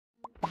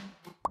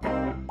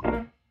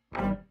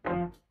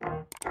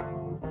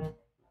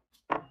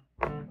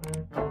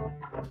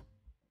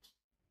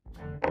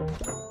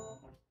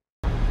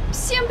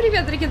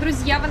привет, дорогие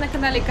друзья! Вы на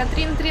канале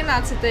Katrin,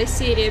 13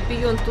 серия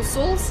Beyond Two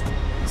Souls.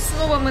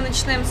 Снова мы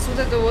начинаем с вот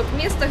этого вот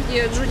места,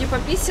 где Джуди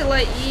пописала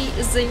и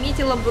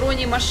заметила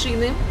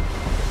бронемашины.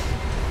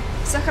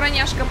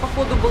 Сохраняшка,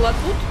 походу, была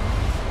тут.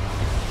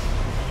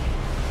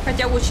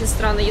 Хотя очень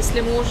странно, если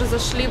мы уже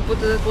зашли в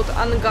вот этот вот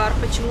ангар,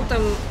 почему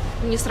там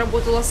не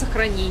сработало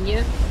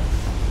сохранение.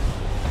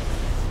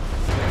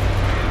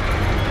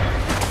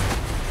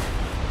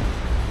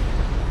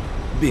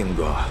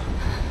 Бинго.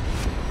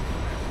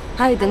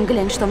 Айден,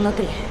 глянь, что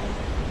внутри.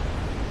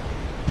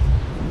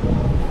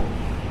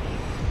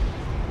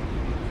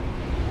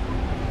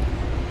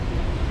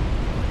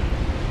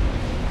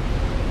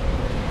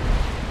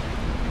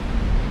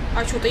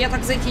 А что-то я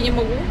так зайти не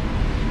могу.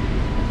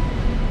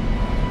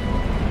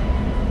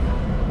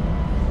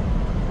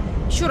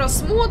 Еще раз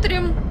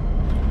смотрим.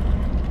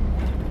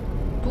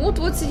 Тут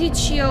вот сидит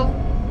чел.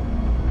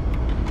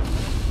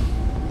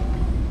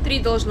 3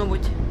 должно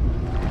быть.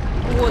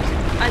 Вот,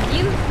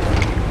 1.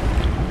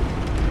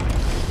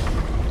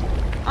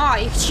 А,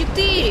 их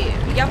 4.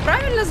 Я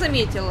правильно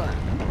заметила?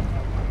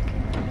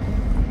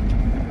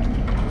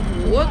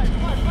 Вот.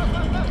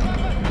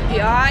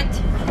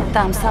 5.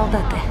 Там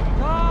солдаты.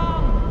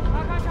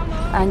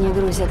 Они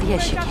грузят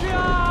ящики.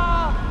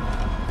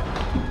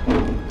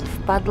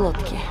 В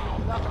подлодке.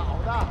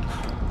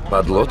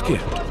 Подлодки?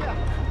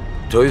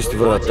 То есть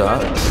врата?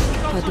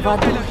 Под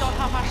водой.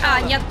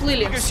 А, не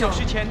отплыли. Все.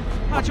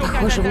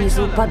 Похоже,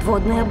 внизу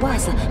подводная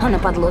база, а на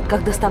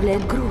подлодках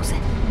доставляют грузы.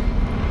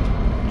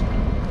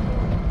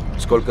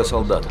 Сколько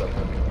солдат?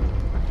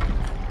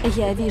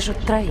 Я вижу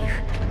 3.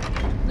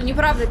 Ну,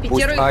 неправда, 5.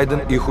 Пусть Айден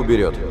их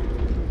уберет.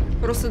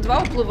 Просто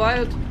 2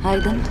 уплывают.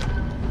 Айден,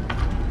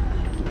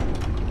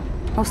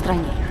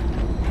 устрани их.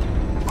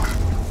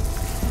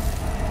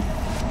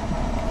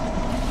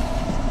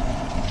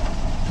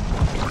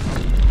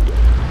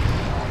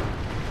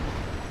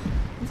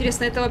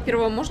 Интересно, этого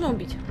первого можно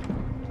убить?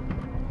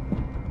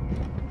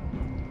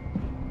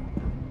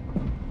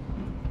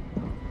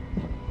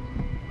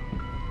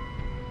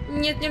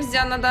 Нет,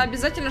 нельзя. Надо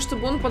обязательно,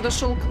 чтобы он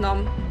подошел к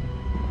нам.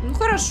 Ну,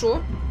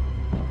 хорошо.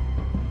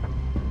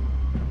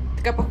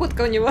 Такая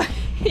походка у него.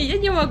 Я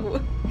не могу.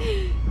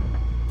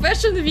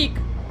 Fashion Week.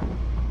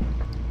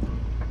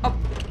 Оп,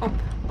 оп,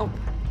 оп.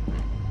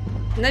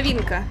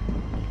 Новинка.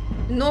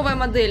 Новая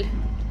модель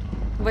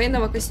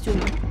военного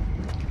костюма.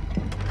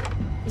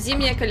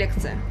 Зимняя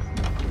коллекция.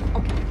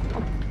 Оп,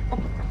 оп,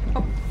 оп,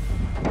 оп.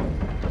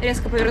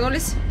 Резко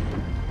повернулись.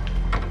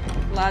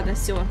 Ладно,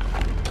 все.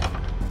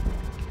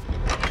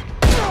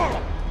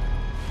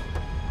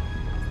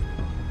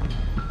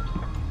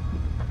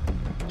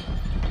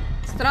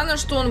 Странно,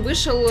 что он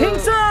вышел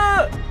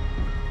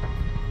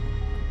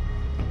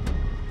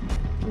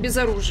без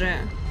оружия.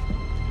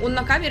 Он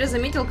на камере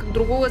заметил, как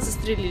другого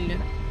застрелили.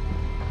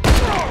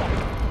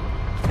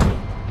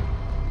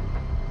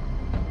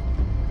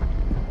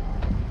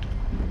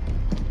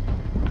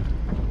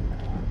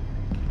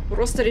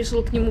 Просто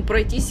решил к нему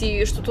пройтись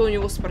и что-то у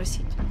него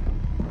спросить.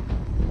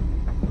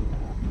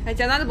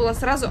 Хотя надо было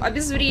сразу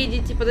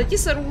обезвредить и подойти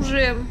с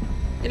оружием.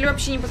 Или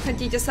вообще не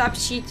подходить, а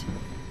сообщить,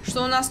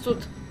 что у нас тут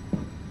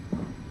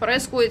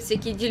происходят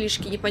всякие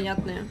делишки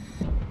непонятные.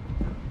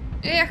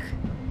 Эх.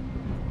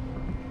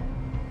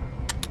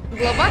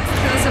 Глава,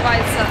 кстати,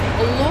 называется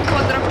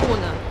 «Логово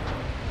дракона».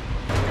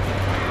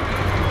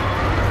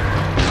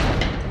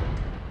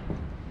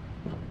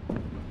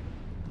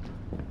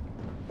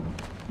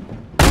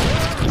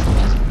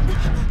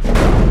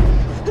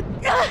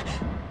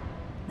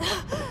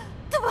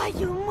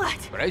 Твою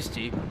мать!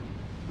 Прости.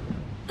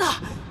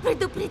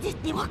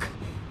 Предупредить не мог.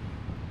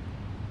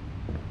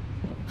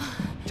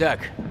 Так,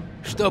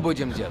 что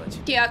будем делать?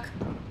 Так.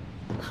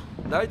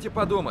 Дайте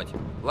подумать,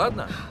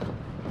 ладно?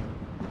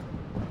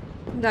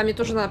 Да, мне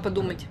тоже надо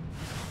подумать.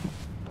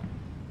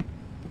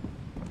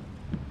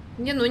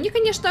 Не, ну они,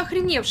 конечно,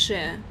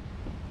 охреневшие.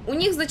 У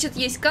них, значит,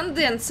 есть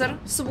конденсер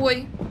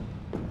свой.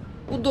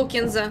 У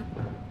Докинза.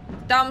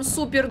 Там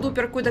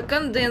супер-дупер какой-то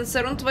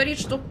конденсер. Он творит,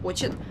 что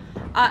хочет.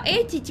 А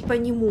эти, типа,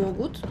 не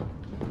могут.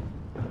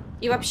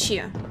 И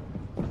вообще.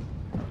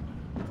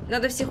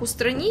 Надо всех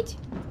устранить.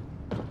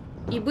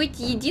 И быть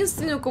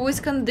единственным, у кого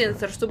есть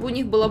конденсер. Чтобы у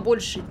них было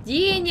больше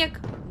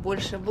денег,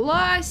 больше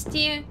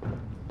власти.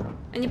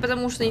 А не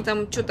потому, что они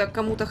там что-то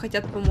кому-то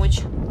хотят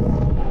помочь.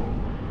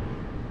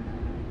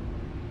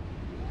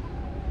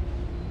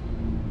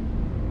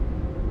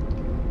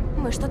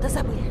 Мы что-то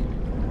забыли.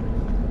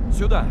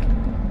 Сюда.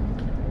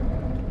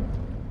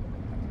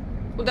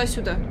 Куда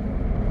сюда?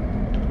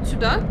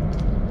 Сюда?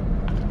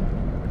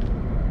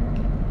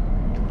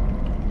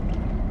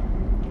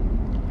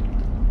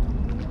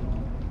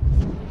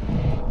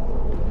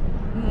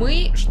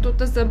 Мы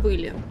что-то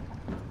забыли.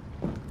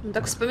 Ну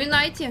так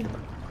вспоминайте.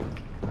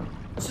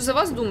 Все за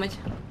вас думать.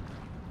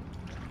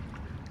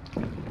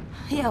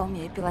 Я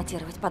умею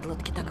пилотировать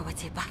подлодки такого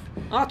типа.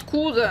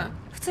 Откуда?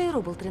 В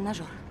ЦРУ был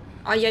тренажер.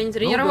 А я не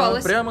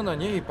тренировалась. Ну да, прямо на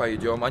ней и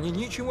пойдем. Они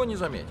ничего не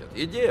заметят.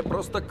 Идея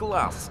просто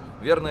класс.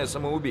 Верное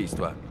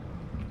самоубийство.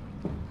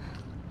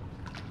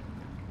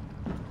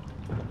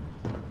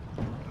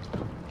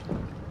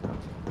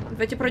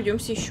 Давайте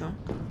пройдемся еще.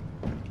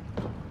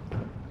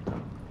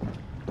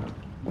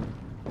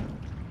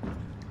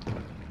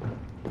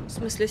 В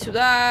смысле,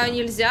 сюда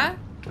нельзя?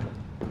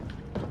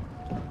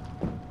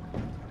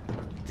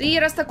 Ты,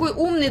 раз такой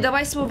умный,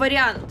 давай свой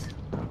вариант.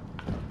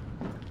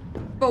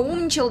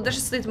 Поумничал, даже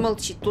стоит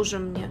молчит тоже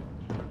мне.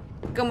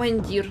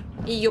 Командир.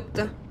 И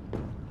ёпта.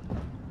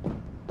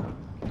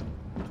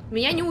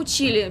 Меня не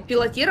учили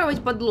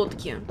пилотировать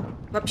подлодки.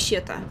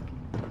 Вообще-то.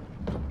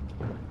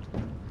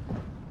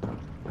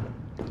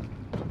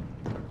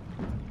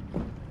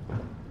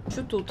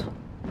 Что тут?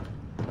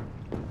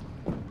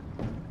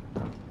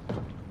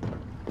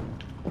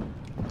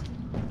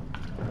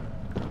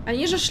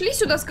 Они же шли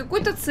сюда с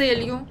какой-то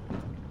целью.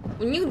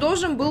 У них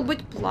должен был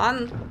быть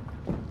план.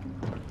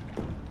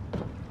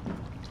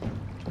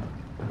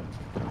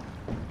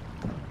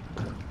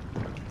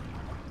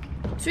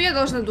 Все я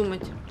должна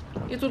думать.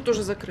 И тут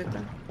тоже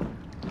закрыто.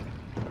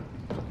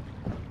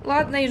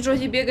 Ладно, и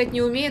Джоди бегать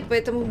не умеет,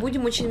 поэтому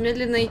будем очень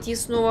медленно идти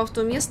снова в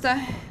то место,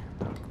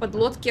 к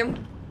подлодке.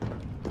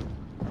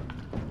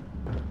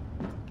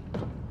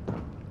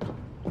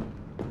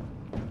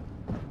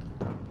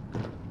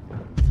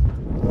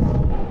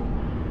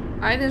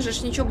 Айден же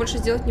ничего больше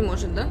сделать не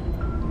может, да?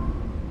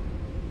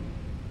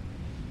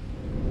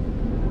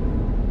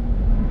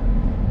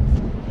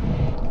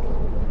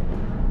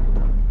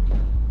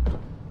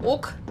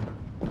 Ок.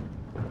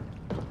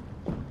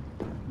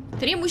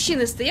 3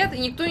 мужчины стоят, и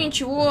никто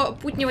ничего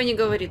путнего не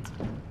говорит.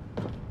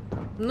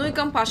 Ну и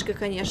компашка,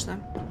 конечно.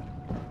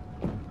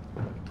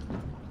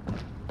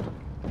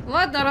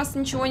 Ладно, раз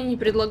ничего они не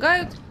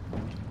предлагают.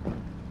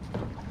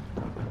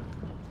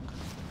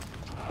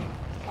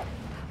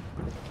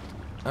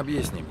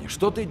 Объясни мне,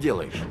 что ты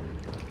делаешь?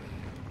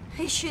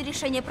 Ищу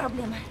решение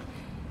проблемы.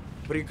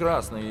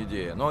 Прекрасная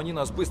идея, но они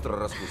нас быстро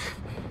раскусят.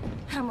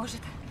 А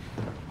может,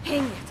 и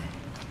нет.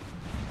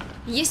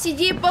 Есть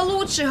идеи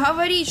получше,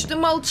 говорить, что ты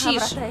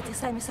молчишь. Обратайте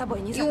сами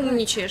собой, не и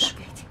умничаешь.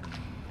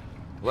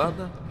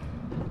 Ладно,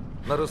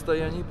 на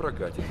расстоянии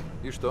прокатит.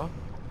 И что?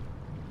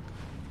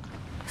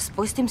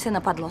 Спустимся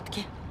на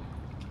подлодке.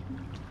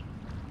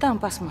 Там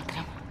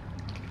посмотрим.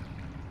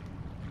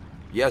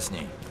 Я с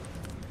ней.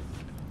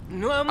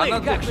 Ну а мы Она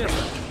как тут же? место.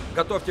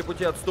 Готовьте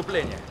пути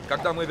отступления.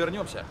 Когда мы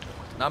вернемся,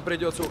 нам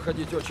придется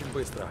уходить очень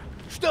быстро.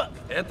 Что?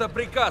 Это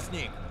приказ,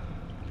 Ник.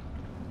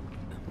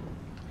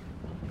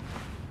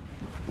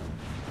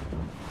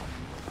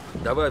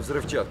 Давай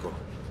взрывчатку.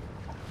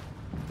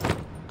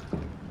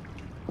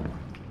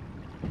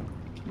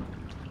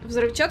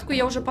 Взрывчатку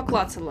я уже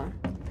поклацала.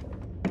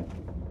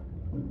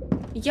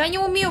 Я не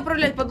умею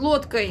управлять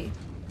подлодкой.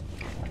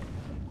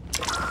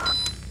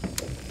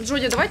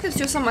 Джоди, давай ты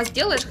все сама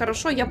сделаешь,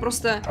 хорошо? Я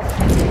просто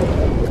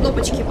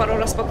кнопочки пару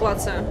раз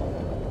поклацаю.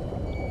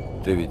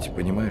 Ты ведь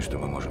понимаешь, что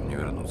мы можем не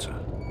вернуться?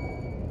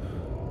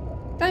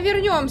 Да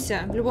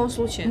вернемся, в любом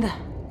случае. Да.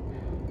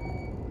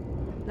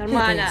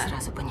 Нормально. Это я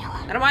сразу поняла.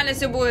 Нормально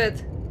все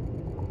будет.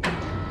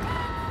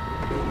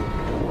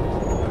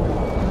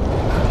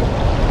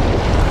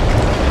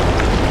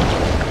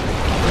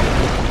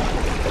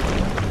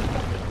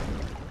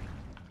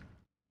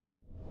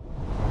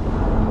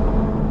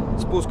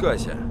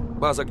 Спускайся.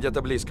 База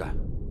где-то близко.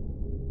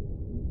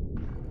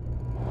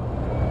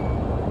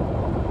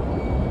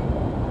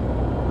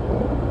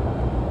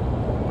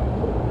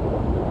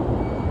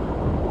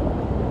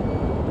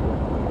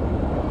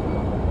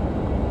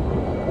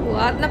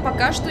 Ладно,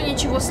 пока что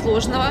ничего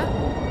сложного.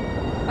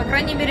 По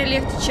крайней мере,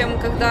 легче, чем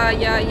когда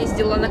я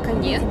ездила на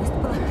коне. Видимость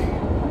плохая.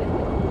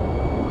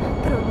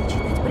 Трудно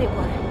читать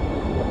приборы.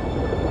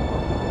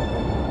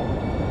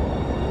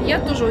 Я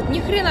тоже вот ни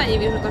хрена не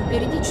вижу там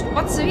впереди. Что-то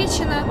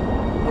подсвечено.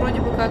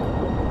 Вроде бы как.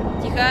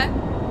 Тихо.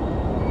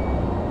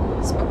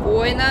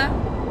 Спокойно.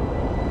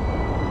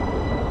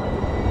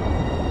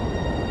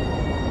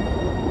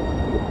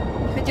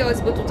 Не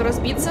хотелось бы тут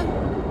разбиться.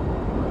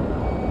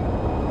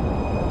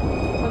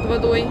 Под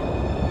водой.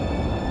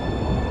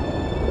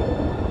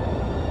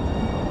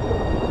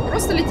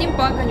 Просто летим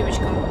по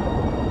огонечкам.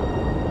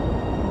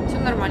 Все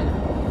нормально.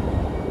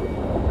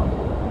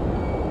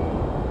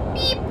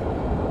 Пип,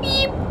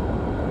 пип,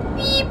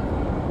 пип,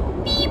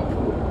 пип.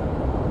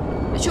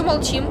 А что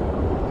молчим?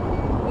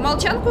 В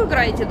молчанку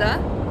играете, да?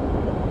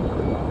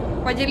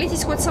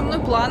 Поделитесь хоть со мной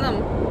планом.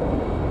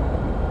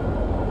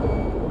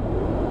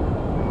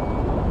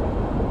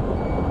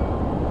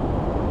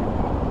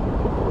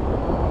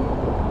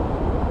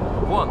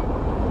 Вон,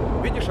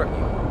 видишь огни?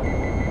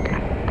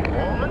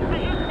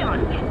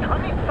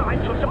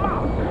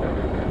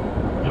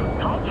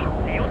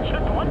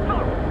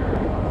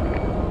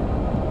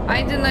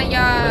 Айдена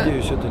я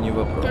Надеюсь, это не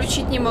вопрос.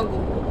 включить не могу.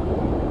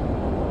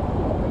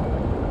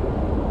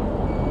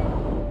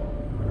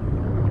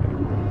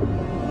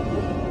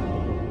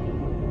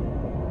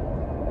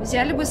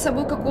 Взяли бы с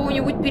собой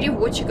какого-нибудь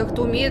переводчика,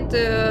 кто умеет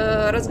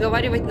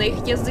разговаривать на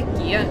их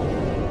языке.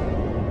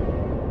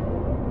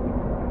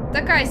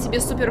 Такая себе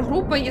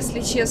супергруппа,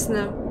 если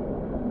честно.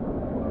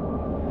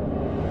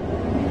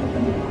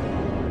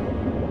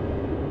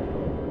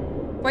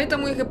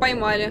 Поэтому их и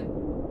поймали.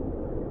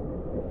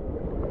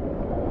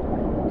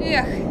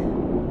 Эх.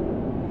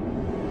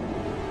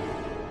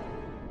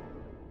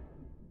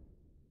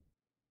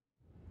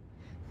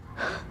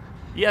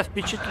 Я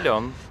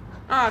впечатлен.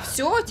 А,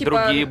 все, типа...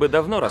 Другие бы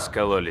давно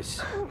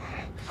раскололись.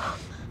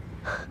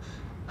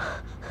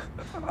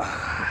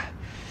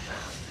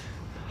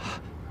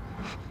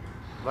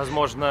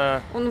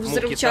 Возможно, Он муки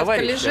взрывчатка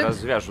товарища лежит.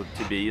 развяжут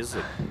тебе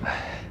язык.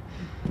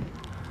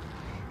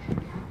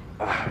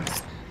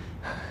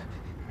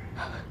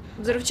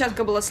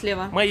 Взрывчатка была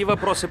слева. Мои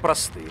вопросы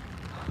просты.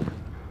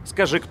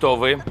 Скажи, кто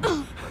вы?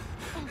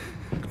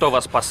 Кто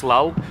вас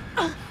послал?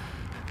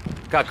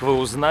 Как вы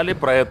узнали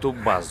про эту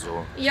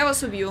базу? Я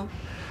вас убью.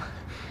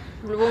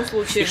 В любом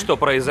случае. И что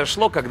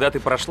произошло, когда ты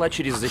прошла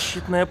через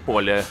защитное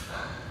поле?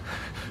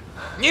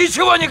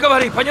 Ничего не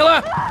говори,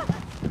 поняла?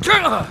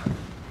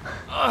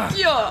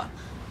 Я.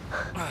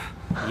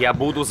 Я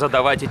буду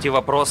задавать эти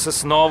вопросы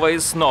снова и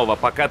снова,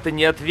 пока ты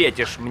не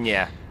ответишь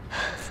мне.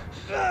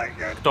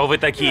 Кто вы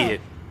такие?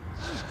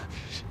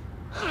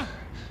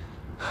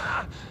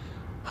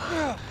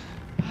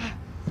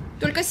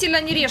 Только сильно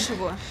не режь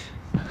его.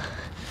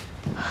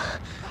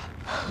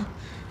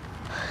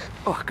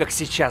 Ох, как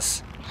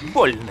сейчас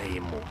больно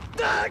ему.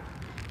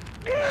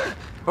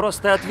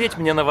 Просто ответь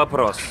мне на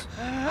вопрос.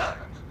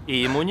 И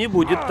ему не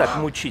будет так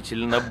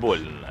мучительно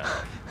больно.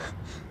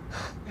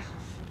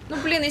 Ну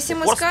блин, если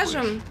мы Упорствуешь?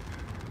 скажем...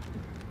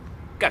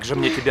 Как же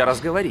мне тебя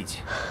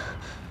разговорить?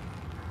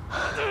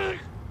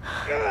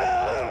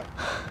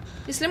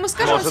 Если мы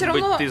скажем, Может все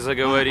быть, равно ты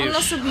заговоришь? он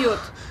нас убьет.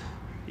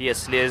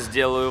 Если я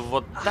сделаю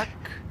вот так?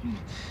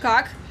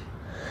 Как?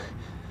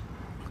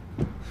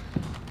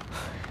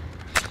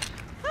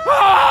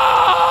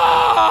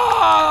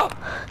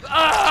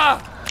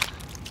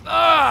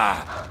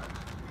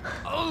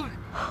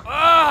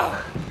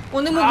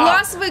 Он ему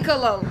глаз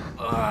выколол.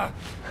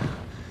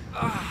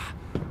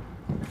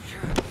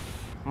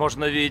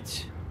 Можно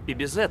ведь и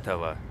без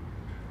этого.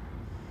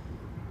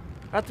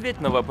 Ответь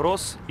на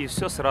вопрос, и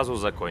все сразу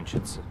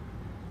закончится.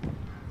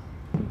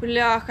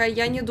 Бляха,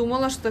 я не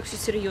думала, что так все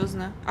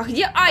серьезно. А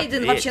где Айден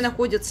Ответь. вообще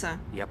находится?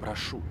 Я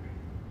прошу.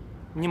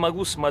 Не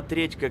могу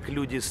смотреть, как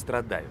люди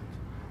страдают.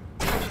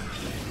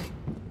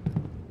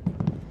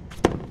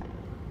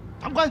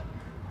 长官，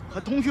和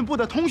通讯部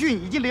的通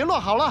讯已经联络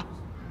好了。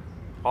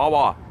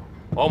 Ава,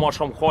 ома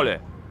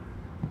шамхоле.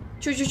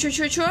 Чё?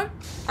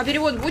 А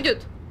перевод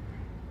будет?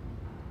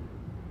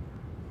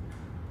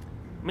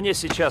 Мне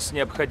сейчас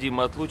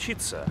необходимо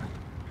отлучиться.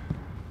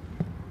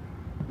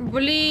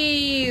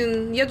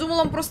 Блин, я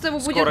думала, он просто его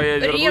будет Скоро я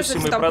вернусь, и резать,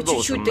 мы там по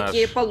продолжим чуть-чуть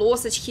такие наш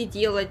полосочки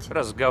делать.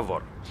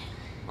 Разговор.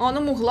 А он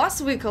ему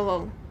глаз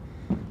выколол.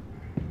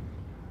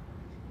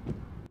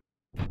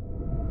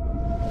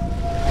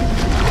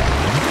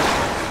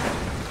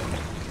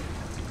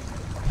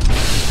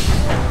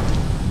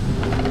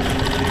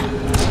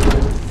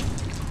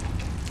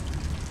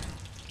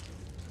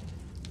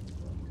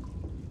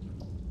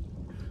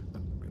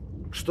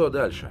 Что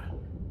дальше?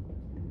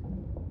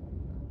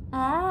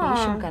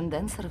 Ищем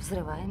конденсор,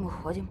 взрываем,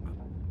 уходим.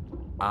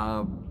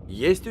 А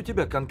есть у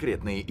тебя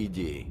конкретные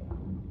идеи?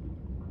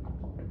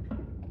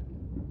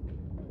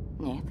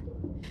 Нет.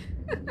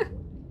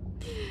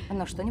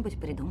 Но что-нибудь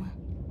придумаю.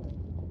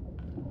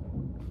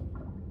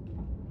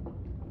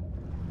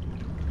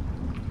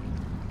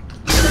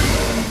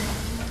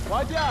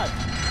 Водят!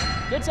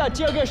 别再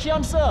接个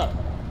相色，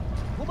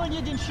我们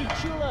已经失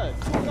去了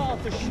足够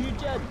的时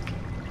间。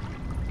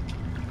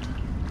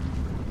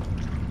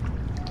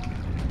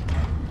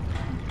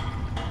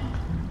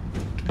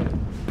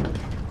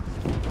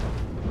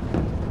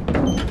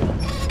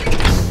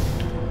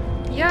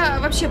 Я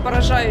вообще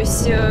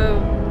поражаюсь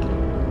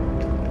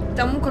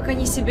тому, как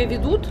они себя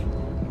ведут.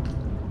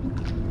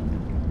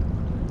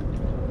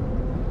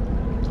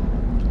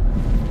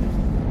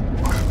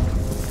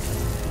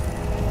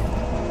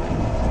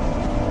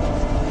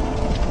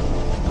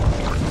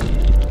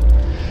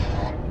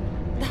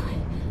 Давай,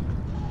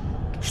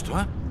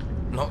 Что?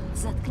 Но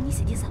заткнись,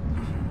 иди за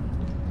мной.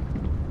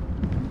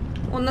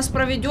 Он нас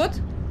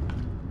проведет.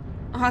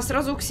 Ага,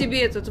 сразу к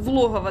себе в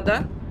логово,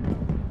 да?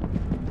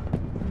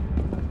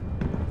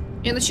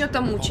 И начнет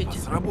там мучить. опа,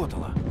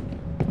 сработало.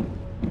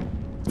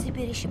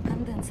 Теперь ищем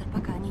конденсор,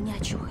 пока они не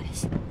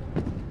очухались.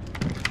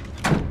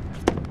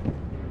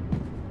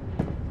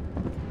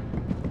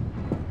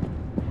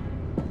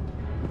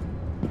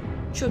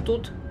 Что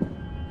тут?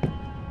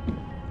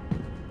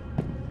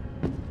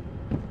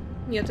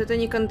 Нет, это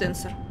не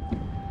конденсор.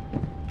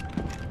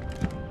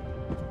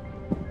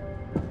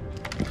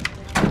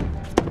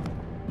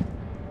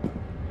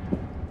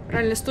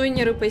 Правильно, стой,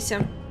 не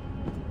рыпайся.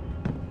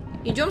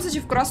 Идем,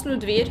 значит, в красную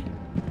дверь.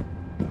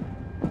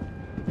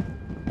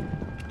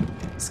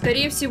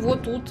 Скорее всего,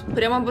 тут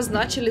прям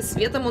обозначили,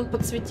 светом он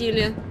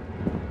подсветили.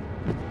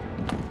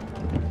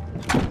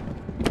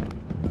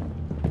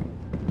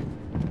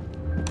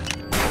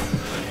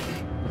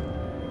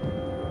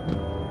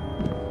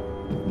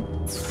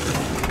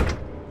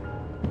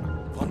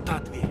 Вон та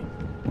дверь.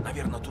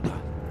 Наверное, туда.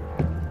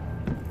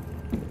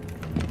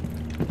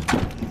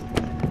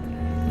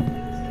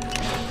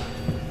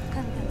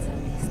 Конденсор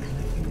близко.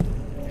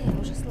 Я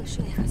уже слышу.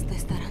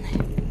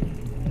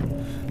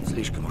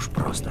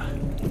 просто.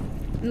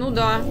 Ну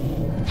да.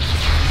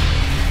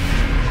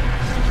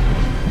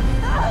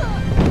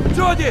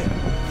 Джоди!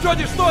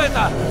 Джоди, что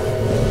это?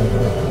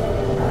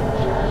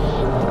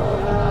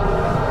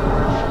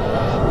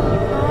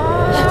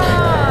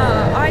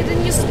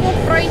 Айден не смог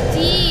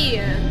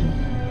пройти.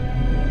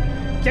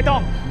 接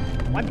动，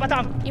完不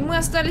当， И мы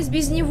остались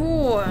без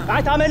него.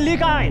 带他们离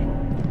开。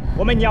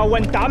我们要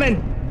问他们。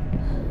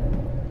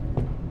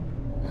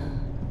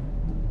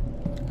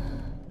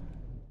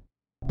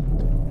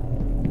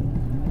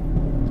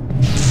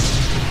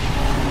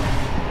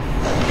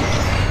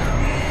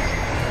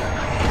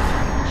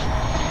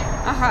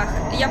 Ага,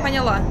 я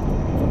поняла.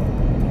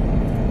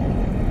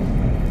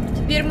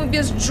 Теперь мы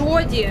без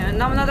Джоди.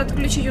 Нам надо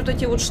отключить вот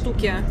эти вот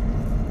штуки.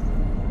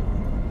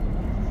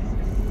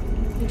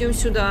 Идем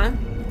сюда.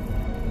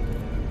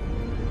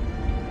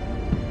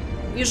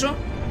 Вижу.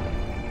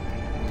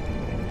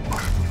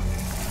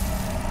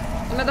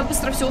 Надо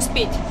быстро все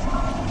успеть.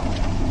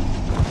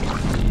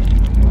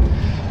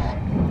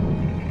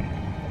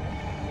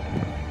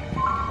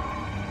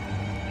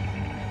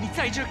你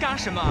在这干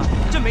什么？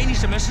这没你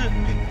什么事，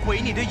回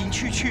你的营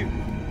区去。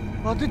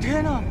我的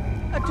天哪，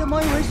怎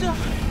么一回事？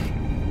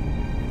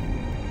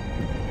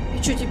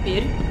 И что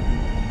теперь?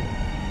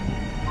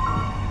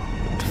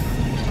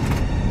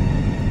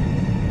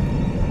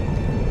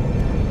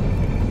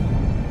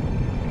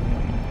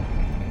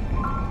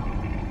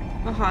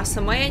 Ага,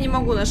 сама я не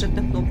могу нажать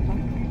на кнопку.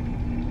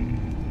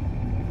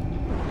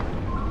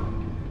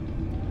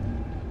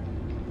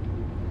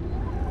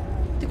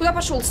 Ты куда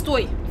пошел?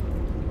 Стой!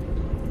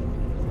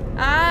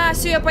 А,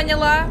 все, я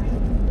поняла.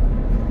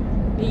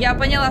 Я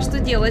поняла, что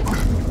делать.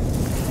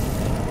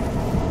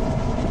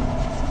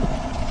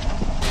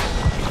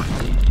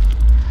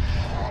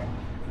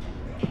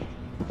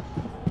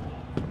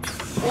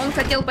 Он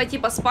хотел пойти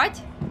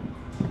поспать,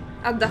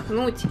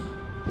 отдохнуть,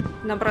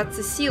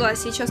 набраться сил, а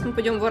сейчас мы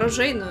пойдем в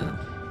оружейную.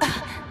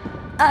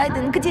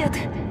 Айден, где ты?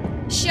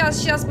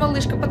 Сейчас,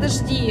 малышка,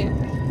 подожди.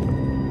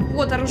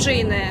 Вот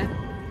оружейная.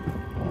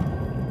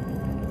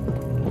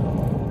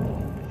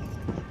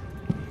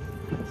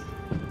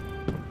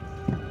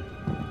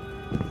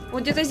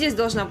 Вот где-то здесь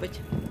должна быть.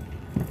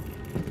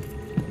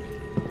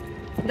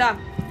 Да.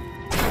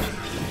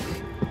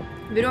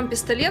 Берем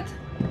пистолет.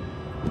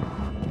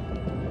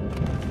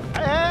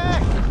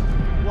 哎，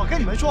我跟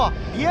你们说，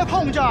别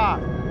碰这儿！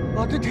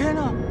我的天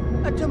哪，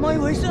怎么一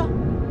回事？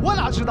我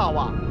哪知道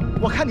啊！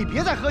我看你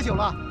别再喝酒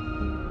了。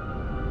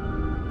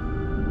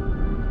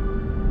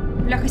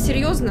 Бляха,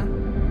 серьезно?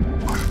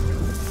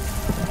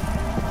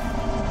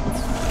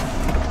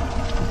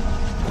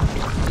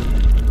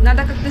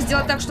 Надо как-то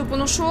сделать так, чтобы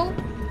он ушел.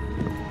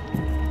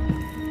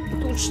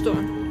 Тут что?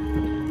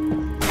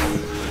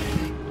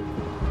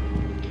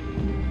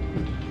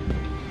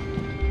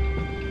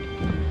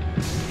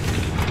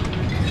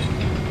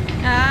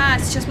 А,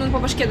 сейчас мы ему по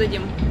башке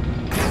дадим.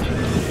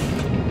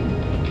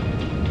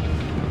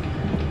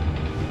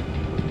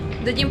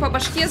 Дадим по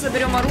башке,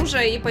 заберем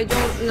оружие и пойдем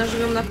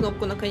нажмем на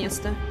кнопку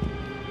наконец-то.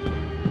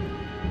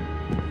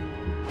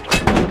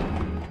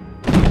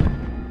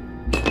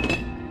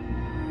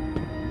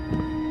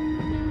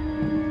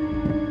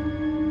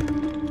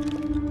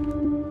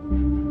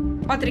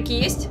 Патрики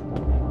есть?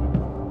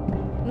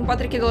 Ну,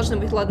 патрики должны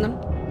быть, ладно.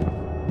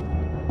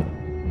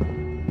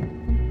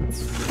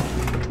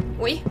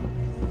 Ой.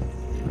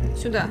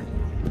 Сюда.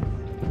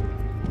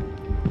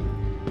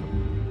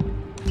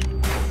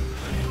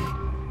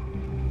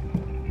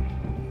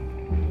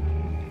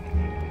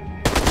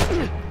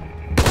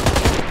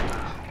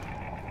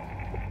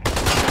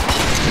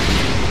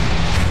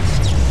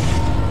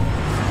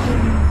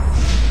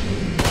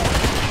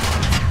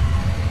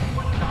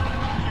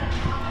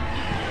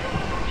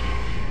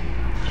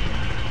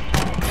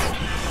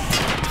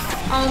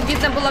 А он,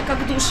 видно было,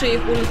 как души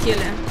их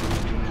улетели.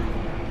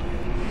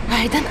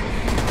 Айден?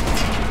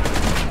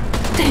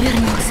 Ты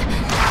вернулся.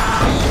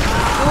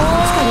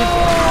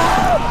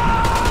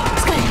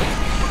 Скорее.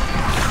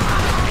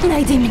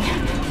 Найди меня.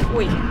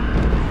 Ой.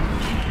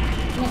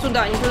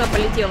 Не туда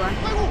полетела.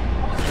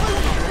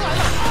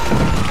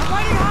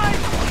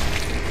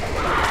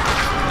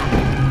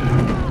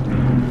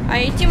 А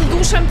этим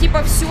душам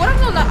типа все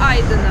равно на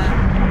Айдена?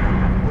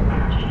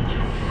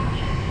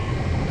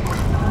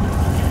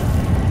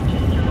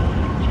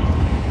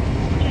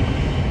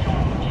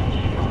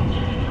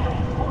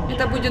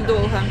 Это будет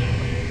долго.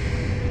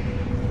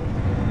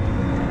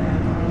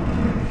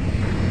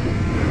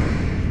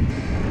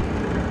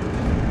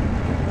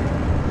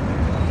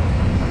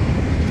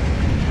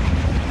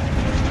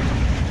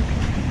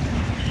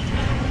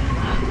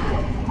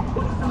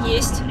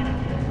 Есть.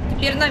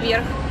 Теперь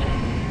наверх.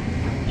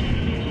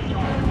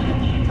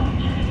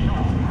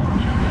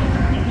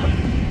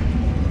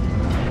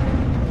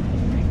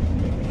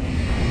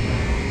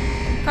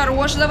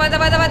 Хорош, давай.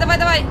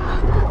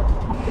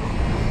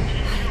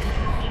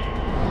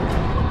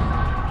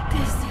 Ты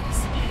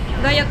здесь.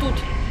 Да, я тут.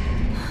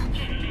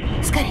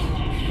 Скорее.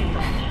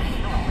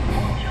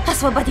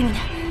 Освободи меня.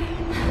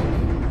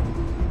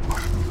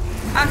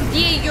 А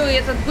где ее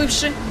этот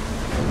бывший?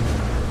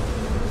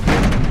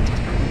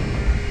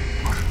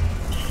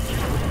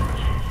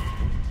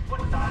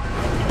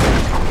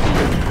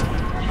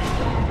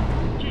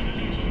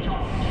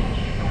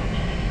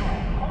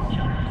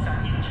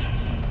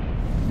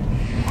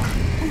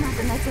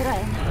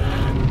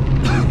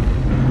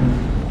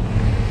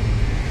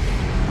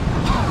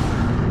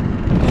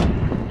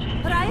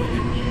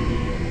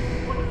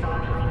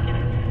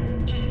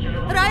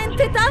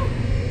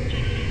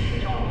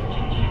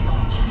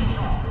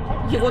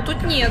 Его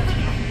тут нет.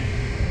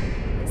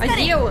 А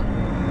где он?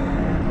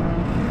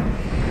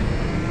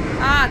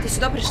 А, ты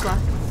сюда пришла.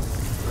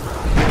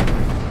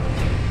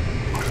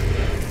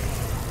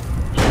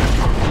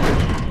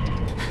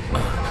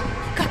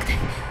 Как ты?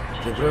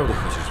 Ты правда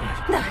хочешь знать?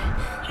 Давай.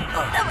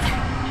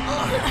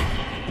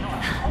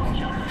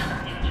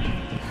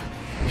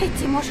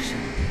 Идти можешь?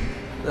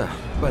 Да,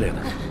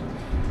 порядок.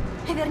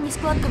 Вернись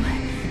к лодкам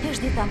и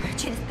жди там.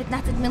 Через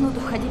 15 минут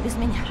уходи без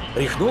меня.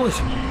 Рехнулась?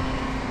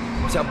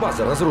 Вся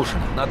база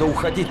разрушена. Надо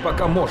уходить,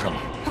 пока можем.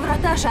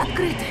 Врата же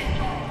открыты.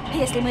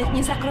 Если мы их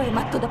не закроем,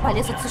 оттуда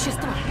полезут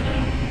существа.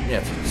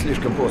 Нет,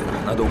 слишком поздно.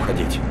 Надо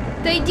уходить.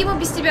 Да иди, мы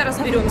без тебя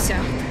разберемся.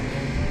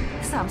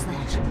 Сам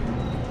знаешь.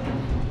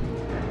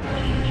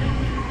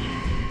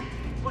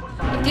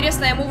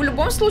 Интересно, ему в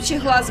любом случае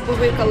глаз бы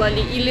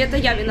выкололи, или это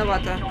я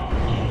виновата?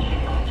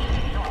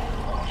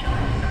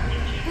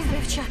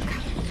 Взрывчатка.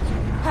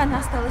 Она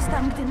осталась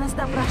там, где нас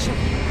допрашивали.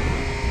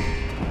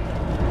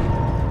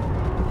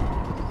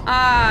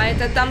 А,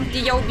 это там, где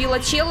я убила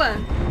чела?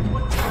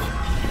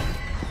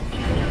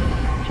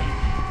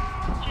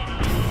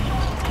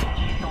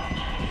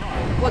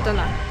 Вот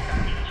она.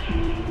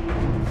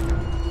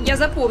 Я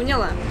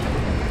запомнила.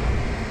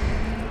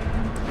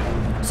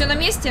 Все на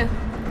месте?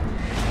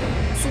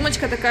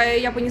 Сумочка такая,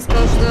 я бы не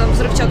сказала, что она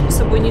взрывчатку с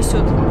собой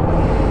несет.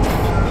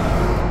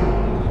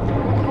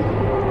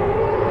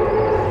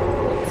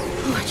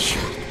 О,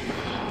 черт.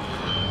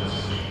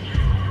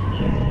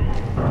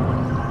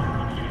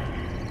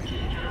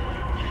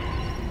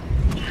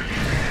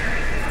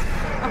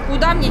 А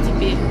куда мне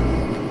теперь?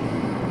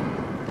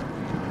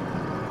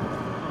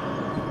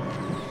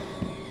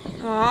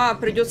 А,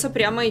 придется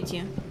прямо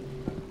идти.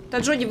 Да,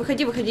 Джоди,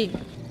 выходи, выходи.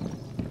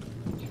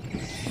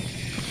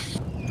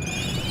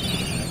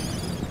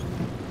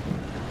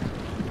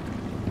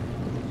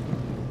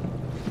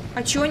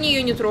 А чё они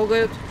ее не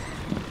трогают?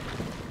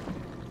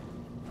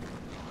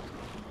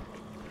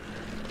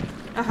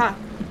 Ага.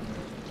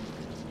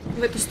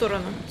 В эту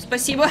сторону.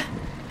 Спасибо.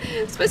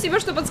 Спасибо,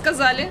 что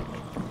подсказали.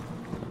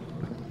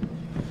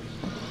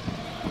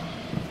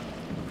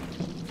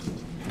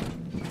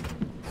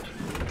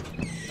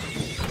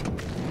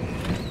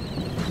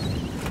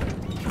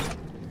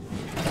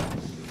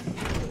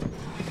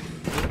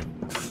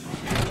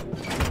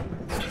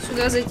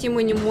 Сюда зайти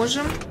мы не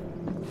можем.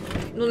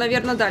 Ну,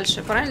 наверное,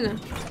 дальше, правильно?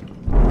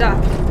 Да,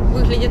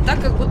 выглядит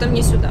так, как будто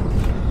мне сюда.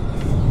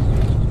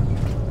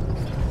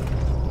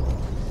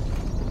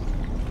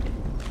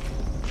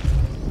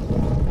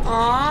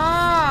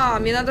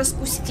 Мне надо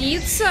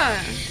спуститься.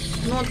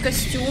 Ну, вот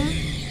костюм.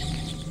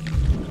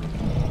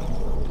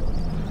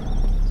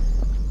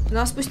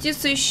 Надо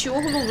спуститься еще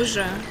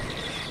глубже.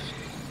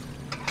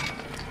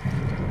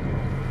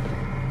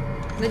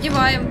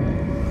 Надеваем.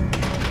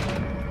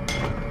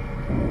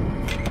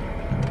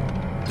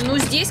 Ну,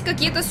 здесь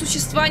какие-то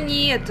существа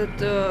не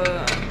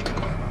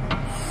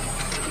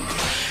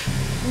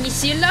не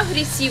сильно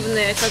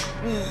агрессивные, как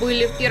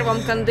были в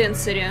первом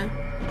конденсере.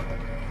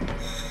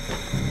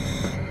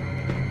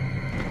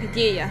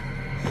 Где я?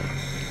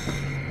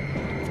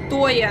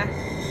 Кто я?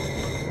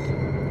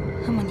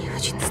 Мне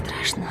очень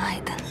страшно,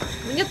 Айден.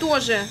 Мне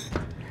тоже.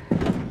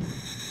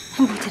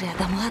 Будь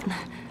рядом, ладно?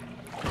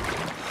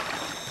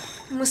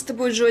 Мы с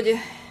тобой, Джоди.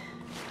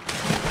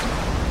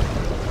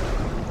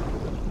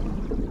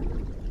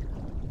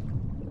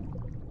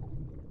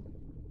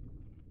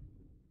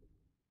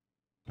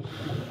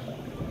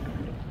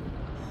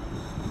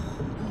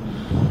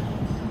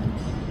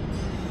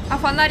 А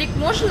фонарик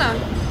можно?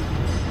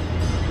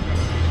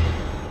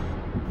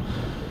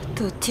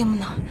 Тут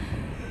темно.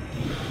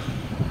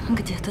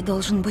 Где-то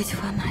должен быть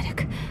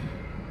фонарик.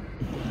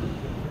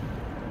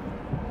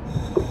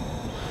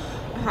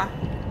 Ага.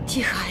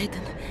 Тихо,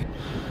 Айден.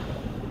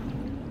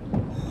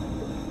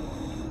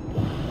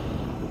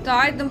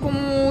 Да, Айден,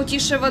 по-моему,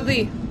 тише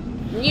воды.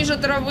 Ниже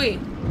травы.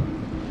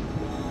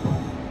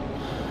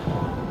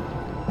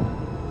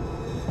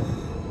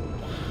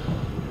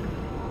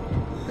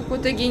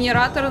 Какой-то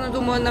генератор, но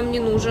думаю, нам не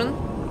нужен.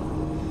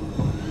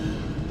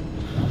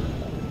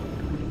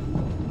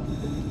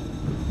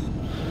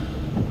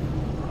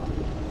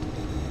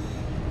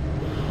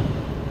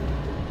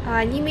 А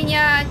они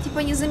меня, типа,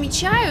 не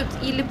замечают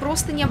или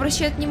просто не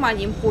обращают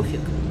внимания, им пофиг.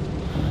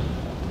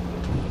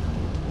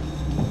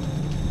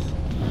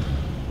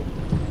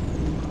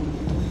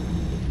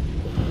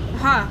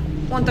 Ага,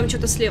 вон там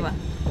что-то слева.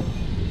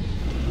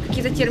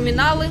 Какие-то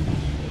терминалы.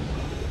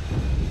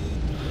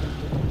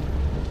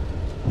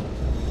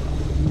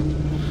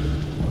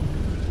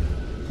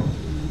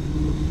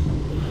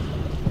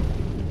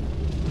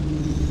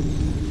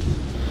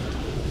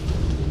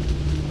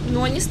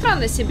 Но они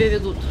странно себя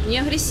ведут, не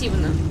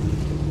агрессивно.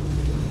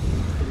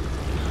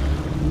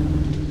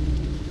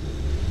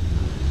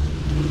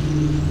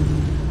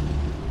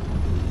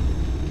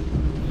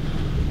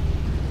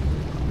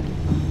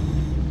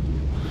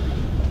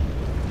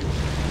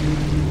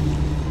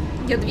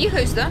 Я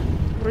двигаюсь, да?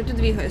 Вроде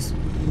двигаюсь.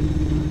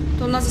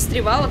 То она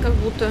застревала, как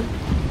будто.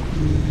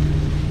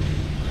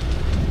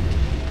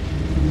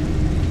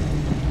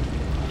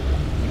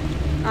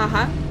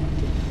 Ага.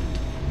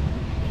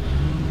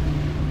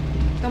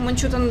 По-моему,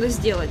 что-то надо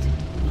сделать.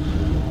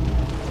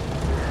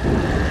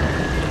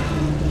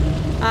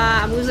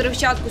 А, мы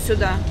взрывчатку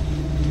сюда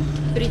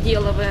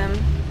приделываем.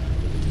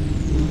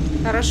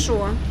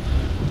 Хорошо.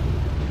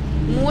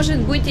 Может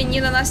быть,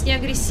 они на нас не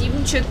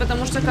агрессивничают,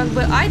 потому что как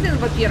бы Айден,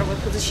 во-первых,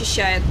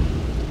 защищает,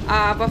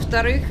 а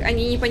во-вторых,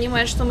 они не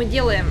понимают, что мы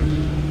делаем.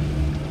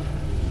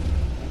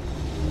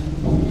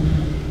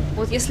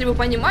 Вот если бы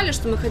понимали,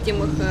 что мы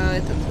хотим их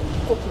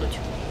копнуть,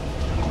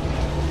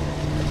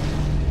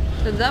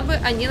 тогда бы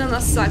они на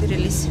нас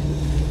сагрились.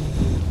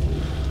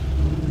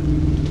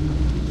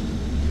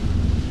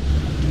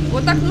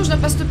 Вот так нужно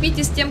поступить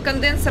и с тем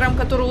конденсором,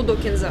 который у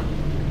Докинза.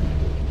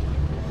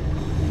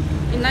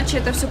 Иначе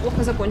это все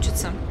плохо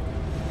закончится.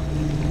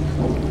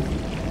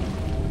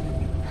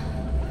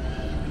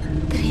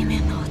 3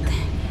 минуты.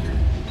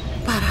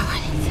 Пора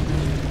валить.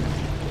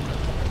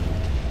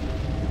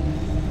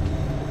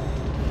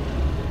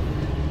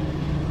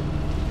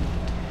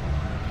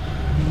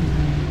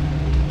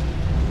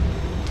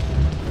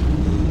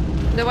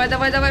 Давай,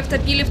 давай, давай,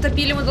 втопили,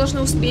 втопили, мы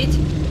должны успеть.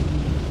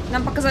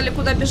 Нам показали,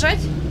 куда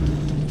бежать.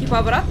 Типа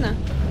обратно?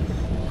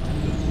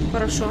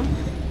 Хорошо.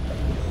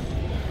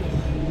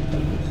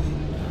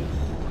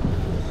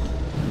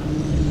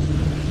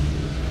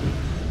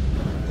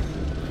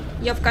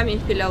 Я в камень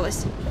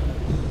впилялась.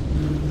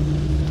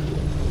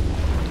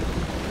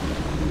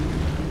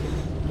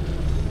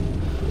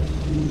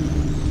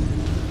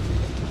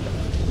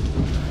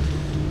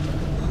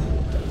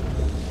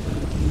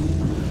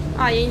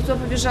 А, я не туда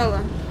побежала.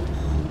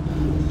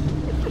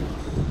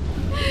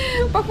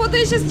 Походу,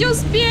 я сейчас не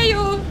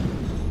успею.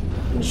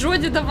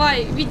 Джоди,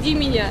 давай, веди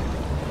меня.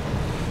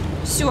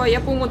 Все, я,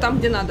 по-моему, там,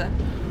 где надо.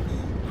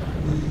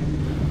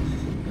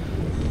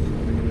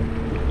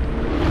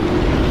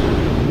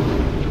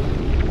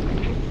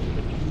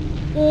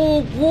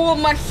 Ого,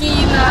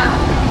 махина!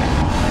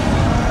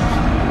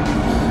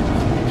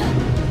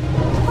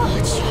 О,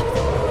 черт!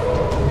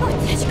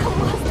 Утечка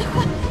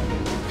воздуха!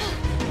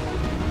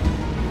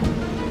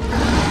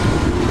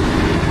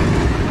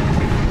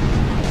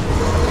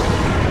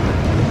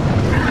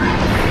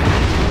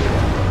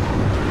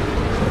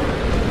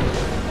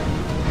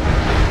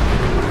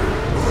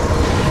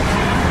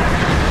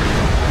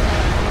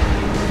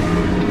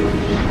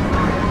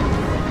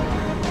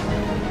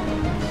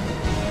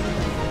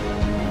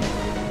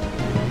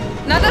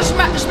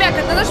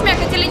 Надо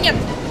жмякать или нет?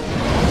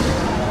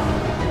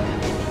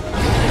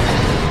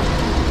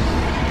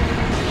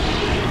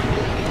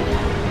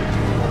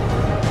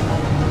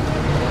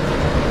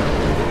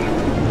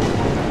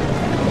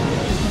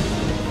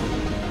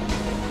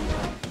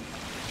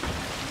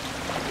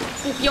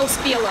 Фух, я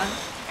успела.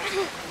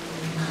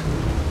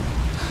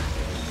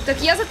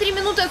 Так я за 3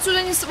 минуты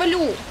отсюда не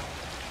свалю.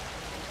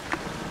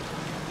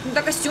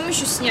 Надо костюм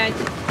еще снять.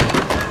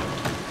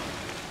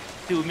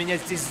 Ты у меня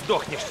здесь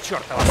сдохнешь,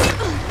 чертова.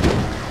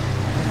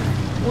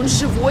 Он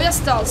живой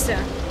остался.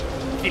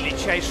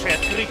 Величайшее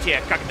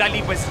открытие,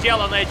 когда-либо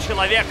сделанное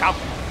человеком,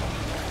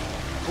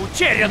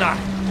 утеряно.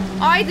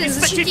 Айден,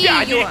 Из-за защити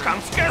тебя, ее.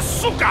 американская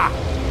сука!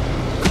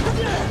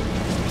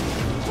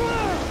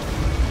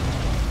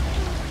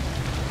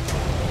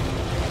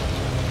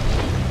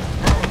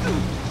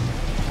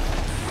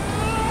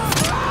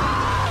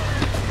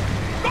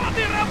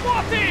 Годы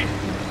работы!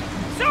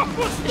 Все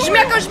впустую!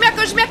 Жмякаю,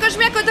 жмякаю, жмякаю,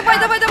 жмякаю. Давай,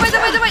 давай, давай,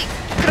 давай, давай.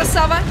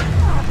 Красава.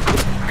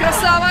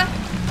 Красава.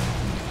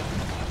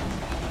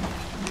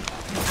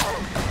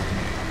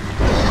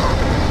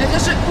 Это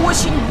же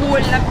очень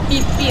больно,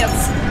 пипец.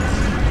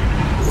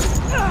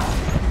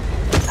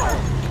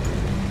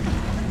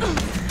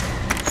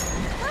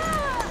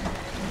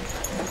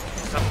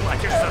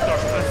 Заплатишь за то,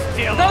 что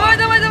сделал. Давай,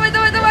 давай, давай,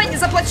 давай, давай. Не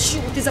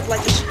заплачу, ты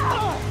заплатишь.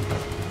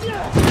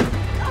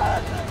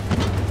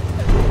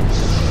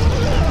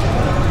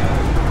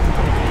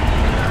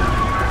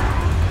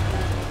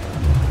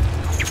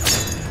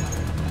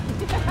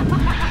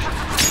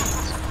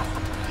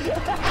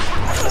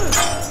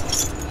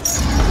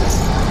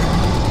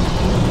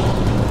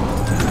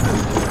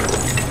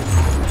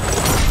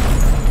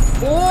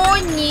 О,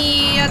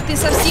 нет, ты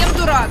совсем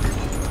дурак.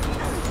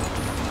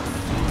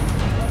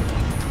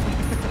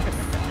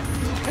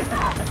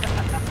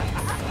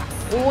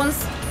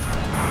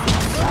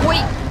 Ой,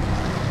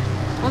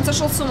 он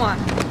сошел с ума.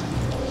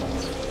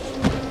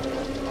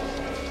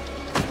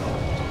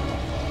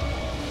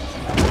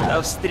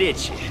 До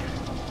встречи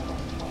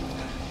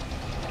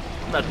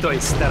на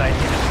той стороне.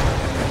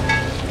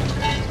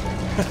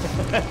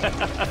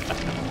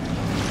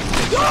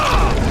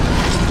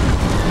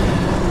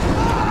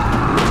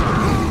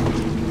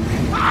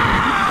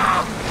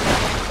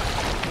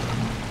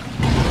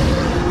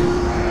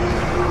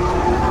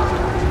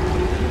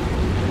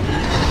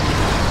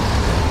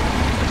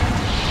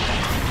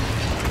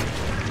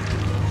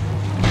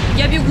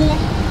 Я бегу.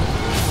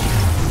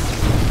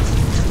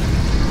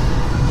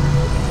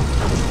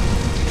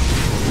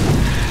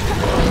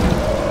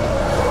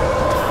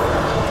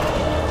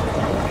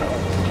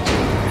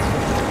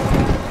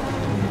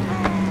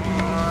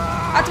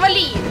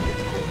 Отвали!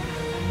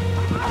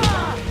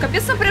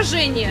 Капец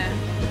напряжение.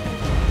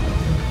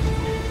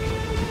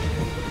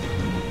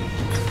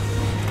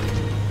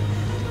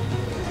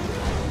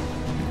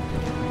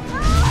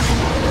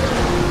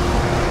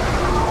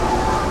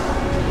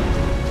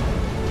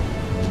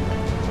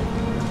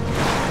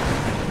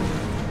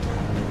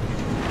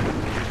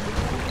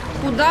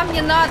 Куда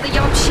мне надо?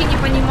 Я вообще не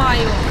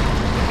понимаю.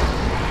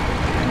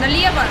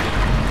 Налево?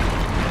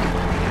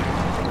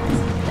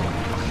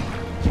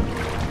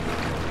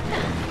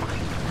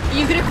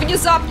 Y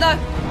внезапно.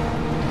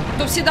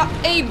 То всегда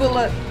A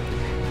было.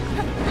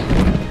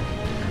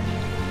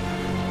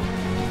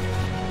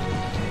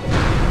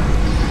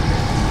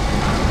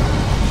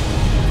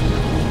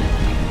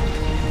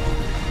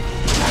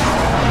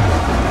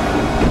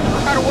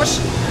 Хорош.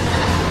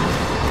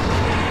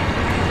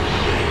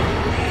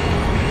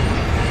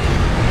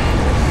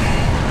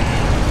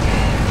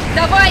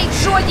 Давай,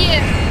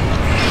 Джоди!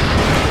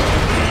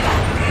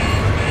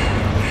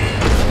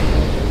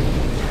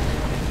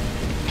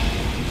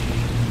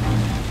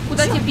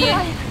 Куда теперь?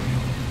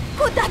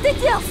 Куда ты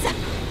делся?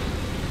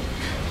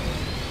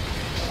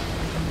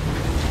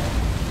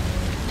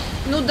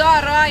 Ну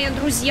да, Райан,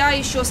 друзья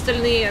еще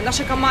остальные.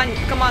 Наша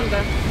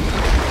команда.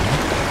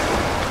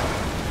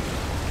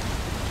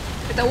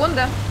 Это он,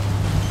 да?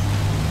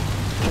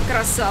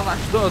 Красава.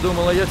 Что,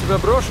 думала, я тебя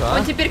брошу, а?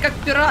 Он теперь как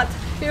пират.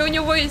 И у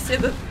него есть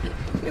этот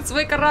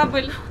свой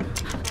корабль.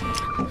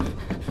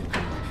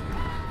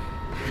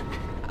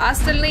 А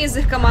остальные из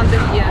их команды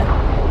где?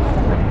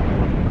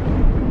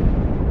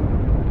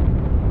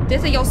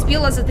 Это я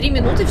успела за 3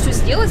 минуты все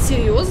сделать?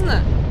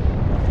 Серьезно?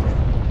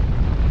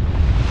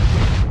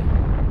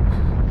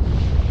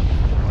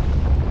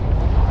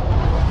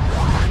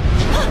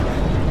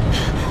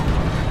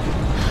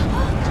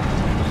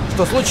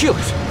 Что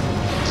случилось?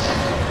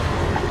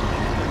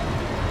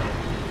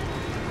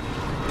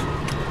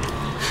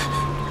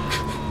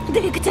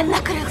 Двигатель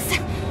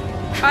накрылся.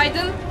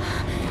 Айден?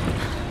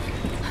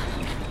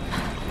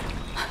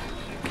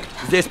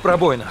 Здесь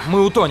пробоина.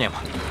 Мы утонем.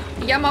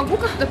 Я могу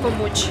как-то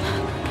помочь?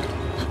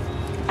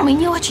 Мы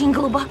не очень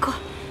глубоко.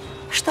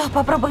 Что,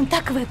 попробуем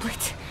так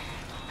выплыть?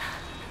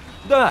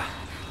 Да.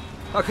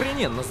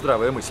 Охрененно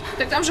здравая мысль.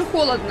 Так там же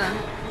холодно.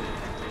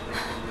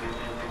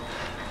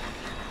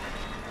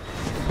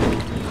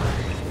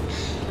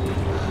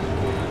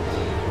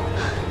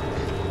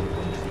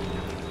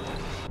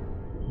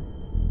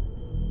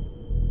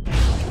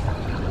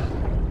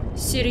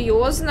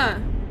 Серьезно?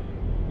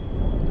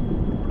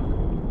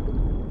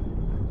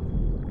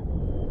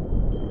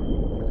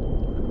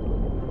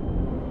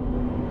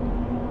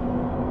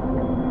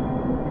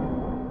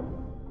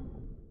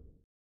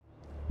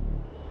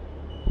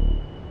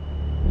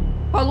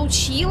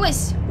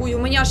 Получилось? Ой, у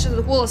меня аж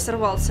этот голос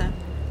сорвался.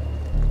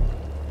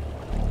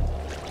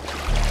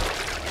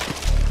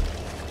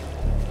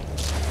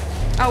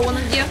 А он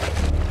где?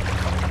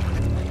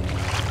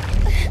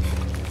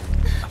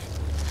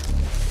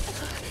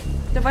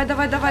 Давай,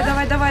 давай, давай,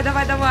 давай, давай,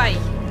 давай, давай.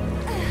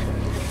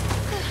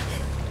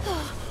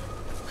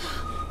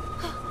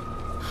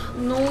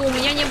 Ну, у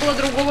меня не было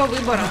другого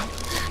выбора.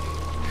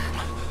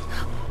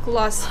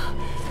 Класс.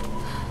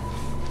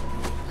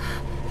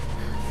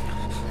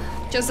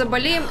 Сейчас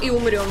заболеем и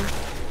умрем.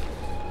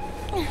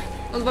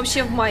 Он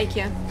вообще в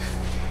майке.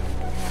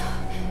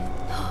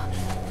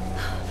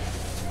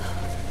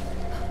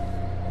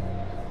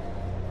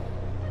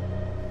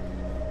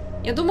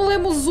 Я думала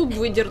ему зуб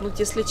выдернуть,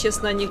 если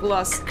честно, а не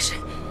глаз. Как же...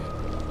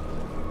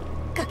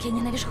 Как я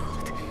ненавижу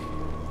холод.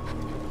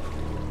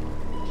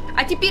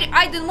 А теперь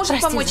Айден может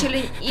помочь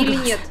или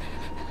нет?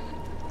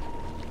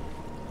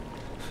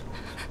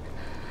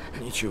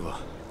 Ничего.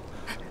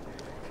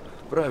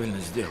 Правильно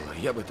сделала.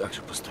 Я бы так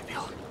же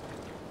поступил.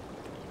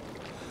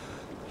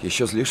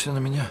 Еще злишься на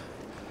меня?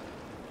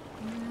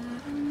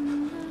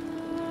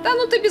 Да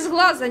ну ты без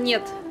глаза,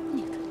 нет.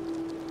 Нет.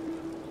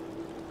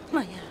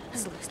 Моя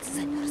злость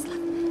замерзла.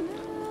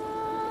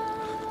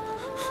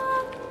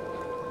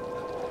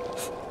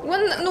 Он,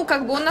 ну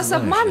как бы, он нас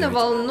Знаешь,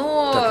 обманывал, я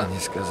но... так и не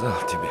сказал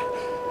тебе.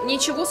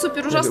 Ничего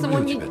супер Я ужасного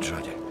люблю не... тебя,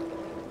 Джоди.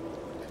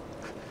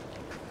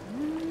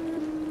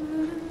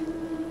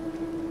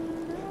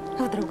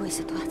 В другой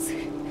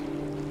ситуации.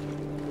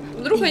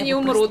 Вдруг Я они бы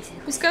умрут.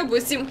 простила. Пускай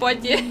будет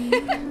симпатия.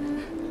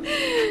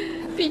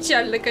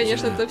 Печально,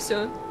 конечно, это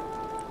все.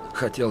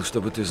 Хотел,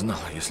 чтобы ты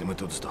знала, если мы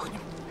тут сдохнем.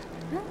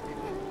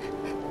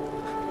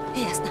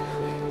 Ясно.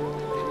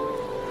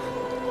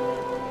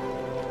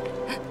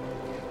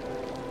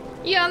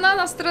 И она А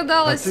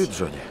настрадалась. ты,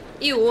 Джоди,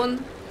 И он.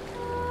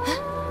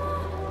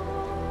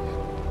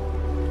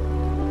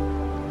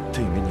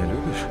 ты меня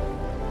любишь?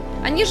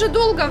 Они же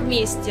долго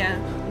вместе.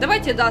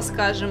 Давайте да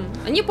скажем.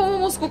 Они,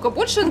 по-моему, сколько?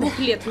 Больше 2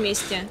 лет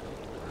вместе.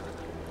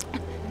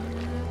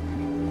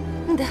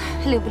 Да,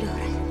 люблю,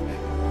 Рай.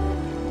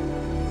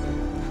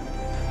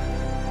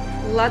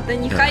 Ладно,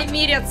 нехай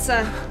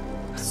мирятся.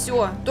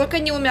 Все, только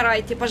не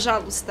умирайте,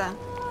 пожалуйста.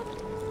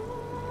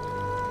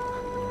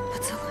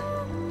 Поцелуй.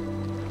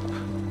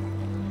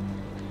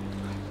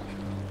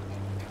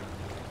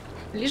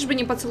 Лишь бы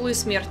не поцелуй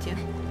смерти.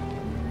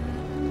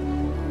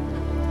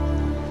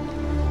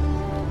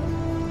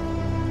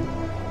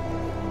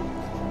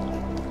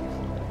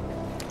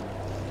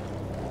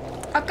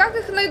 А как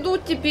их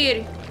найдут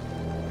теперь?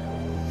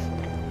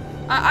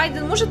 А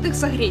Айден может их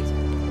согреть?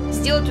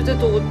 Сделать вот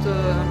эту вот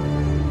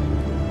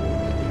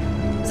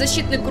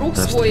защитный круг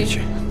До свой.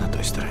 встречи на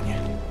той стороне.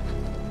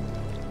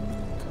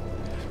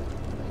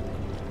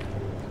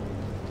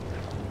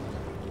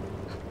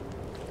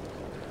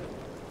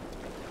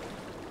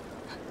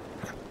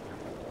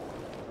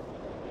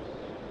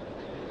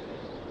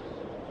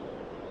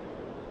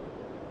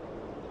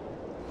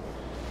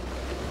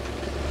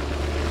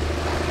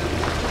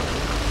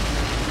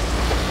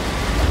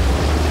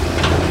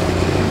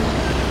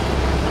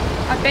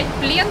 опять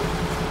плен.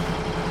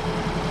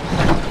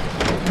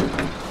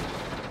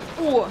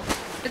 О,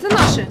 это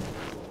наши.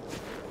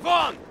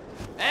 Вон!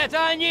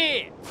 Это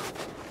они!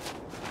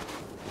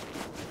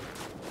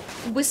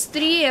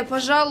 Быстрее,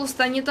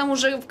 пожалуйста, они там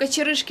уже в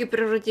кочерышки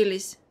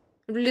превратились.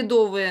 В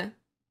ледовые.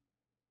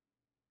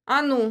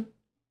 А ну.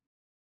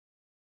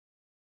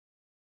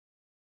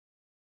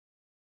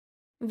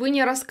 Вы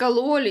не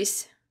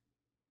раскололись.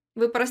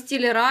 Вы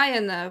простили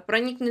Райана,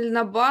 проникнули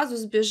на базу,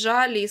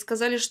 сбежали и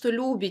сказали, что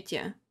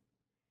любите.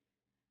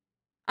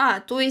 А,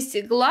 то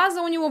есть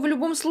глаза у него в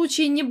любом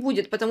случае не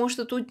будет, потому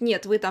что тут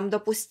нет. Вы там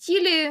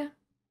допустили,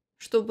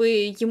 чтобы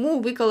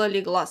ему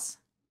выкололи глаз.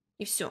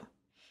 И все.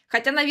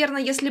 Хотя,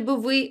 наверное, если бы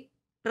вы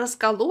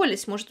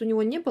раскололись, может, у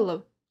него не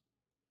было.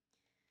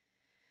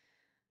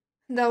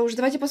 Да уж,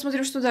 давайте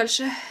посмотрим, что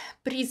дальше.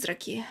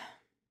 Призраки.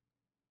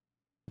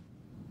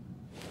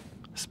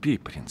 Спи,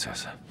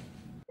 принцесса.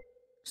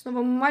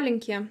 Снова мы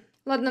маленькие.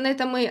 Ладно, на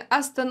этом мы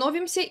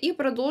остановимся и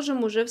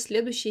продолжим уже в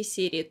следующей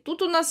серии.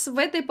 Тут у нас в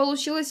этой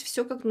получилось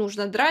все как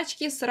нужно.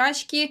 Драчки,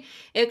 срачки,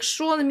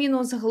 экшон,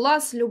 минус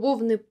глаз,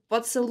 любовный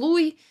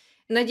поцелуй.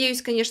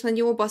 Надеюсь, конечно,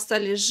 они оба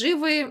остались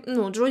живы.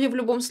 Ну, Джоди в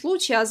любом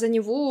случае, а за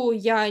него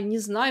я не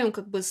знаю, он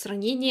как бы с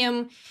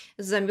ранением,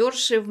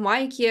 замерзший в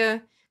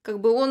майке. Как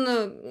бы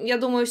он, я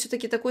думаю,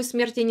 все-таки такой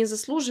смерти не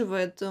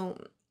заслуживает.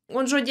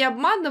 Он Джоди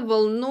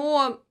обманывал,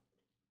 но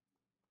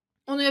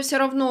он ее все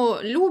равно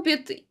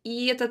любит,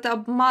 и этот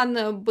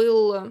обман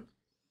был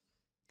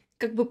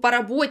как бы по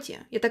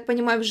работе. Я так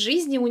понимаю, в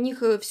жизни у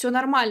них все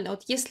нормально.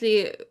 Вот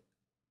если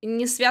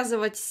не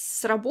связывать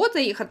с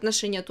работой их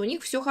отношения, то у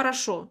них все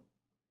хорошо.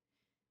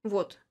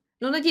 Вот.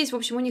 Ну, надеюсь, в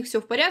общем, у них все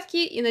в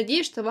порядке, и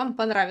надеюсь, что вам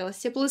понравилось.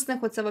 Все плюсы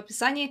находятся в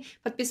описании.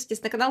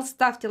 Подписывайтесь на канал,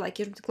 ставьте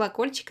лайки, жмите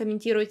колокольчик,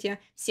 комментируйте.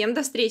 Всем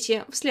до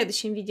встречи в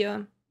следующем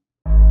видео.